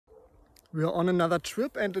We're on another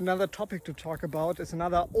trip, and another topic to talk about is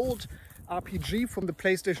another old RPG from the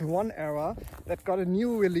PlayStation 1 era that got a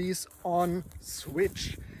new release on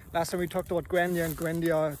Switch. Last time we talked about Grandia and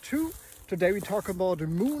Grandia 2. Today we talk about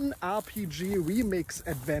Moon RPG Remix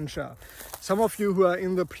Adventure. Some of you who are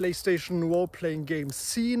in the PlayStation role-playing game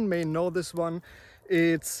scene may know this one.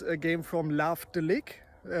 It's a game from Love Delic.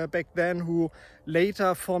 Back then, who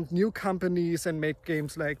later formed new companies and made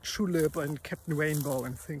games like Tulip and Captain Rainbow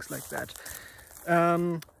and things like that.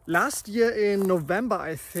 Last year in November,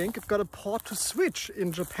 I think, it got a port to Switch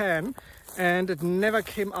in Japan, and it never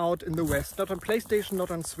came out in the West, not on PlayStation,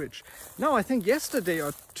 not on Switch. Now, I think yesterday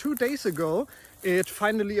or 2 days ago, it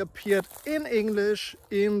finally appeared in English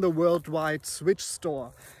in the worldwide Switch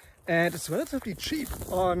store. And it's relatively cheap.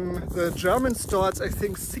 On the German store, it's I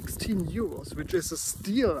think 16 euros, which is a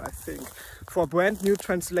steal, I think, for a brand new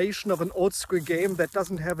translation of an old school game that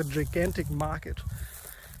doesn't have a gigantic market.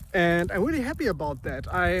 And I'm really happy about that.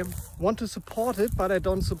 I want to support it, but I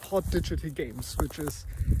don't support digital games, which is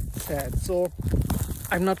sad. So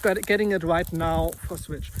I'm not getting it right now for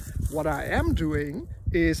Switch. What I am doing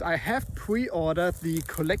is I have pre-ordered the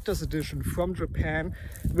collector's edition from Japan,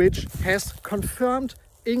 which has confirmed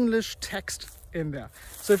English text in there.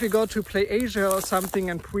 So if you go to PlayAsia or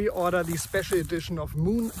something and pre-order the special edition of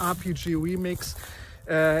Moon RPG Remix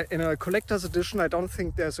in a collector's edition, I don't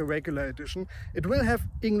think there's a regular edition, it will have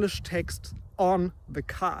English text on the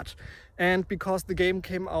card. And because the game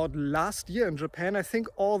came out last year in Japan, I think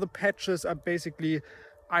all the patches are basically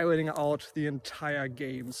ironing out the entire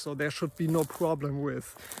game. So there should be no problem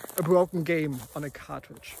with a broken game on a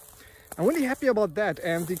cartridge. I'm really happy about that,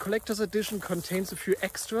 and the collector's edition contains a few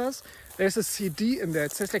extras. There's a CD in there.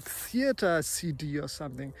 It says like theater CD or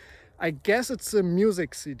something. I guess it's a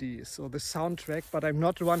music CD, so the soundtrack, but I'm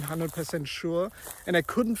not 100% sure, and I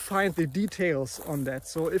couldn't find the details on that.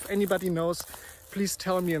 So if anybody knows, please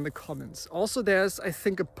tell me in the comments. Also, there's, I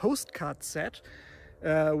think, a postcard set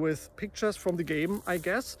with pictures from the game, I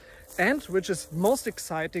guess, and which is most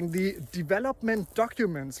exciting, the development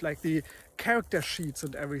documents, like the character sheets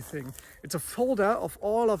and everything. It's a folder of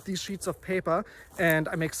all of these sheets of paper, and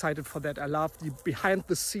I'm excited for that. I love the behind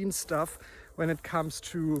the scenes stuff when it comes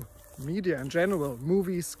to media in general,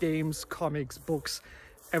 movies, games, comics, books,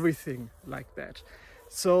 everything like that.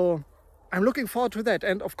 So I'm looking forward to that,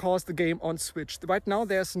 and of course the game on Switch. Right now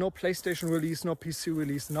there's no PlayStation release, no PC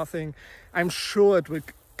release, nothing. I'm sure it will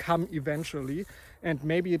come eventually, and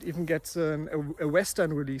maybe it even gets a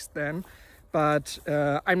Western release then. But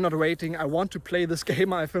I'm not waiting. I want to play this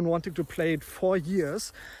game. I've been wanting to play it for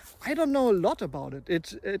years. I don't know a lot about it.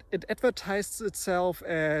 It advertised itself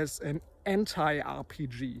as an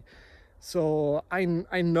anti-RPG. So I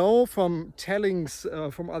know from tellings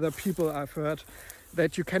from other people I've heard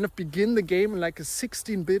that you kind of begin the game in like a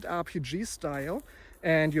 16-bit RPG style,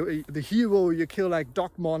 and you're the hero, you kill like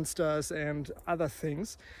dog monsters and other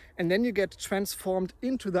things, and then you get transformed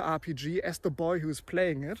into the RPG as the boy who's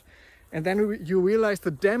playing it, and then you realize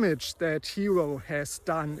the damage that hero has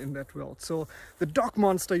done in that world. So the dog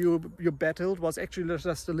monster you battled was actually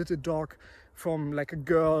just a little dog from like a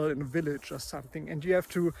girl in a village or something, and you have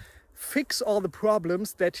to fix all the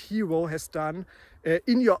problems that hero has done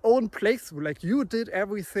in your own playthrough. Like you did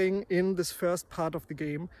everything in this first part of the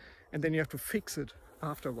game, and then you have to fix it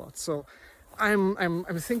afterwards. So I'm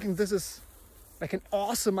thinking this is like an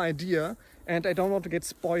awesome idea, and I don't want to get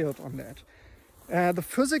spoiled on that. The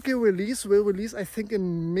physical release will release, I think,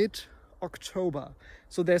 in mid-October.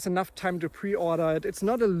 So there's enough time to pre-order it. It's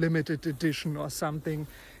not a limited edition or something.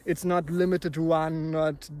 It's not limited run,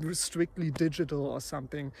 not strictly digital or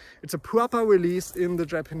something. It's a proper release in the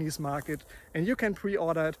Japanese market, and you can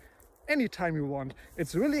pre-order it anytime you want.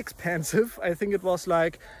 It's really expensive. I think it was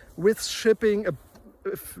like, with shipping,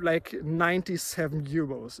 like 97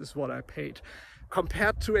 euros is what I paid.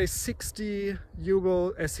 Compared to a 16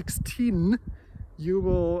 euro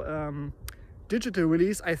digital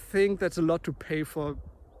release, I think that's a lot to pay for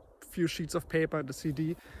a few sheets of paper and a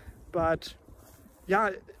CD. But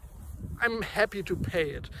yeah, I'm happy to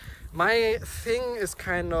pay it. My thing is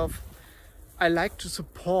kind of, I like to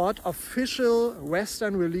support official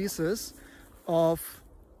Western releases of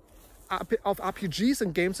RPGs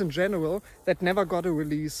and games in general that never got a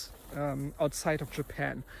release outside of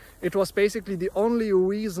Japan. It was basically the only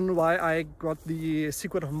reason why I got the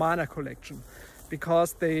Secret of Mana collection,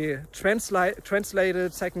 because they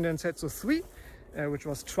translated Seiken Densetsu 3, which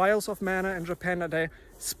was Trials of Mana in Japan, and I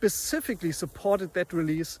specifically supported that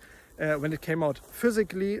release when it came out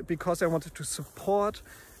physically, because I wanted to support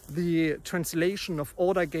the translation of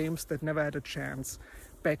older games that never had a chance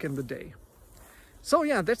back in the day. So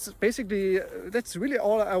yeah, that's really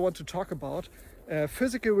all I want to talk about.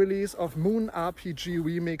 Physical release of Moon RPG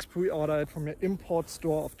Remix. Pre-order it from your import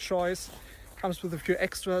store of choice. Comes with a few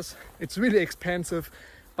extras. It's really expensive,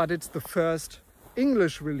 but it's the first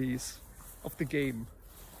English release of the game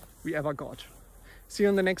we ever got. See you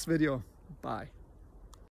in the next video. Bye.